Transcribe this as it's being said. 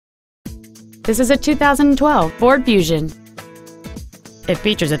This is a 2012 Ford Fusion. It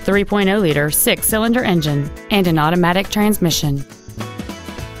features a 3.0-liter 6-cylinder engine and an automatic transmission.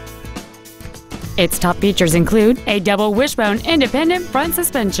 Its top features include a double wishbone independent front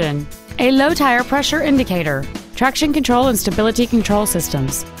suspension, a low tire pressure indicator, traction control and stability control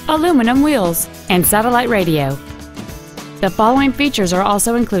systems, aluminum wheels, and satellite radio. The following features are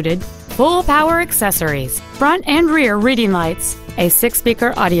also included: full power accessories, front and rear reading lights, a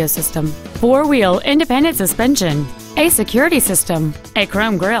 6-speaker audio system, 4-wheel independent suspension, a security system, a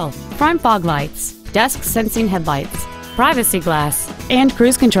chrome grille, front fog lights, dusk sensing headlights, privacy glass, and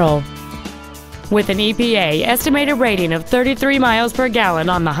cruise control. With an EPA estimated rating of 33 miles per gallon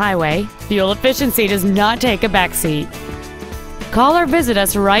on the highway, fuel efficiency does not take a backseat. Call or visit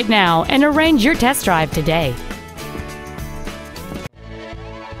us right now and arrange your test drive today.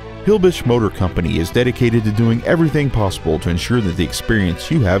 Hilbish Motor Company is dedicated to doing everything possible to ensure that the experience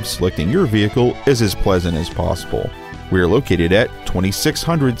you have selecting your vehicle is as pleasant as possible. We are located at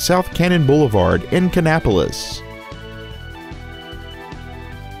 2600 South Cannon Boulevard in Kannapolis.